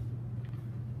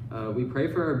 We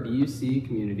pray for our BUC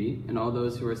community and all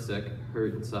those who are sick,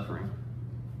 hurt, and suffering.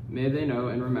 May they know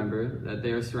and remember that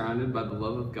they are surrounded by the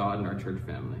love of God and our church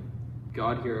family.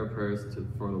 God, hear our prayers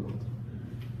for the world.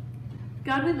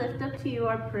 God, we lift up to you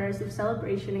our prayers of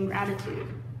celebration and gratitude.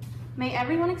 May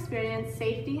everyone experience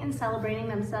safety in celebrating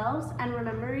themselves and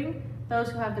remembering those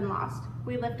who have been lost.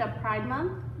 We lift up Pride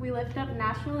Month. We lift up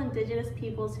National Indigenous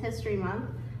Peoples History Month.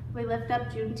 We lift up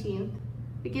Juneteenth.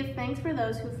 We give thanks for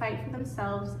those who fight for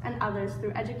themselves and others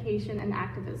through education and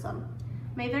activism.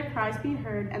 May their cries be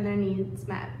heard and their needs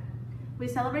met. We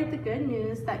celebrate the good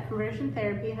news that conversion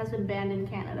therapy has been banned in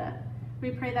Canada.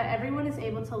 We pray that everyone is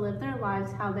able to live their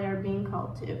lives how they are being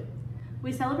called to.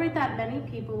 We celebrate that many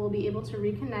people will be able to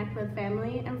reconnect with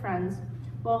family and friends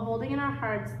while holding in our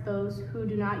hearts those who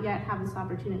do not yet have this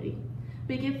opportunity.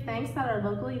 We give thanks that our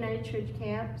local United Church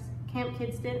camps, Camp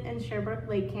Kidston and Sherbrooke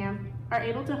Lake Camp, are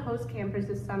able to host campers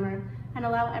this summer and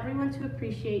allow everyone to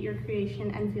appreciate your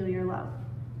creation and feel your love.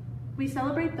 We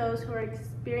celebrate those who are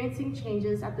experiencing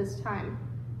changes at this time.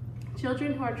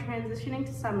 Children who are transitioning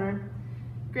to summer,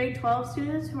 grade 12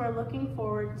 students who are looking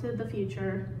forward to the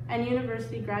future, and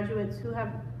university graduates who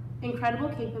have incredible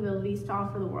capabilities to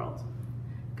offer the world.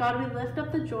 God, we lift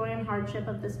up the joy and hardship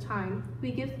of this time.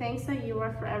 We give thanks that you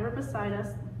are forever beside us,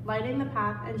 lighting the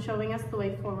path and showing us the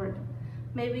way forward.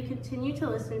 May we continue to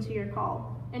listen to your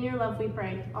call. In your love we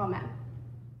pray. Amen.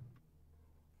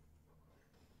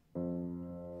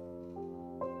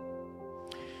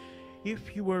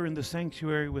 If you were in the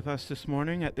sanctuary with us this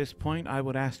morning, at this point, I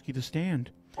would ask you to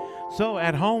stand. So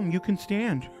at home, you can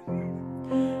stand,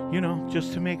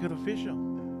 just to make it official.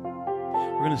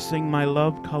 We're going to sing My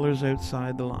Love Colors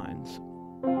Outside the Lines.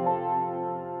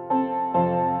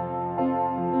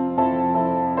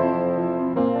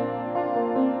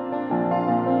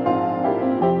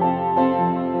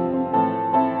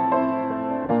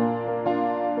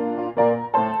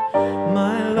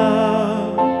 My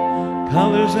love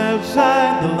colors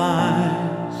outside the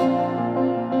lines,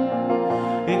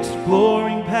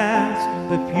 exploring paths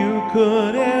that few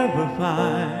could ever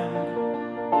find,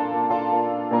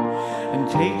 and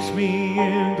takes me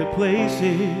into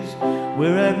places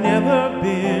where I've never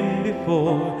been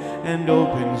before, and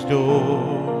opens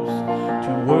doors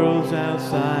to worlds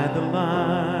outside the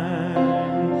lines.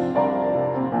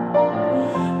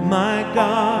 My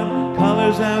God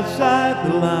colors outside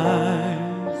the lines,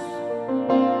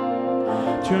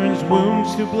 turns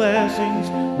wounds to blessings,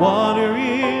 water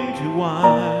into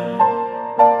wine,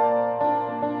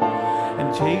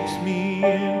 and takes me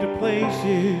into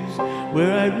places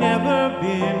where I've never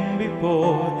been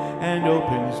before, and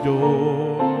opens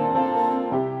doors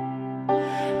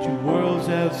to worlds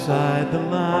outside the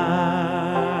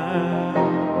lines.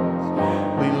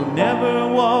 We'll never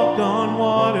walk on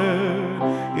water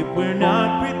if we're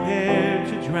not prepared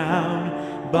to drown.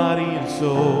 Body and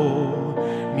soul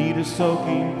need a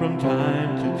soaking from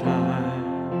time to time,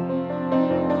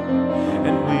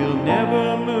 and we'll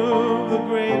never move the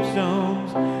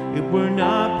gravestones if we're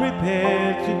not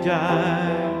prepared to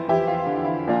die.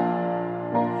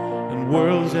 And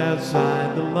worlds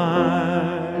outside the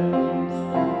lines,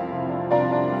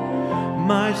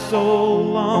 my soul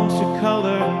longs to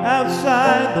color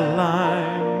outside the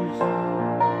lines.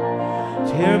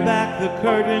 Tear back the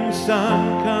curtain,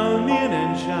 sun, come in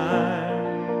and shine.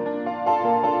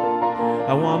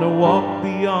 I want to walk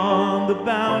beyond the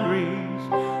boundaries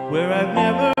where I've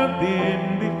never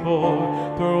been before,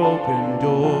 throw open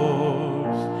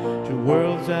doors to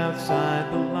worlds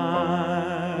outside the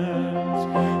lines,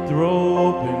 throw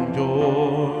open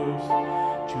doors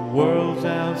to worlds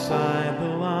outside the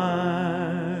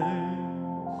lines.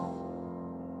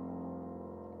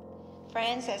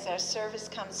 Friends, as our service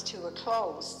comes to a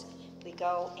close, we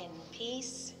go in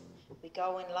peace, we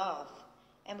go in love,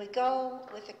 and we go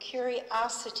with a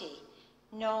curiosity,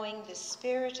 knowing the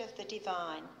spirit of the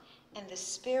divine and the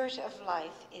spirit of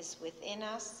life is within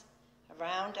us,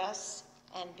 around us,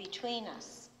 and between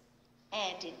us,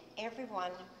 and in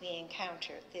everyone we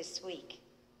encounter this week.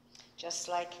 Just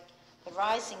like the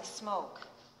rising smoke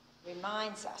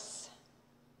reminds us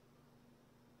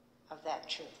of that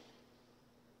truth.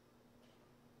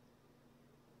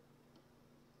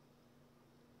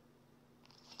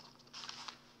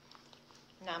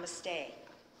 Namaste.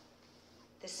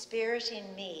 The spirit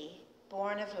in me,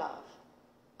 born of love,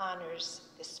 honors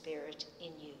the spirit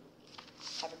in you.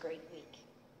 Have a great week.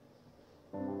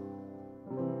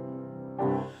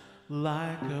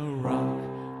 Like a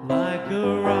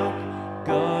rock,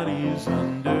 God is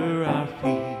under our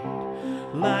feet.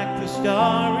 Like the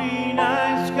starry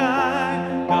night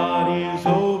sky, God is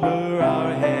over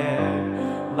our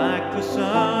head. Like the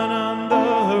sun on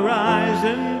the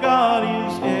horizon, God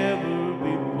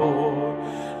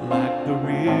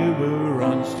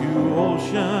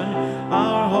ocean.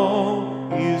 Our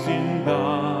home is in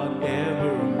God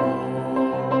evermore.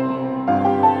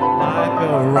 Like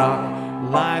a rock,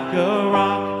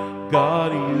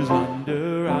 God is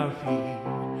under our feet.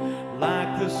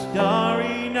 Like the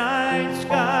starry night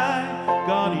sky,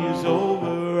 God is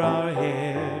over our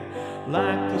head.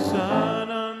 Like the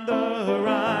sun on the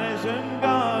horizon,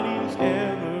 God is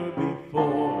ever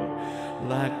before.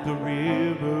 Like the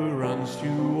river runs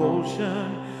to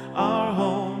ocean, our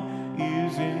home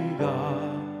is in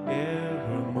God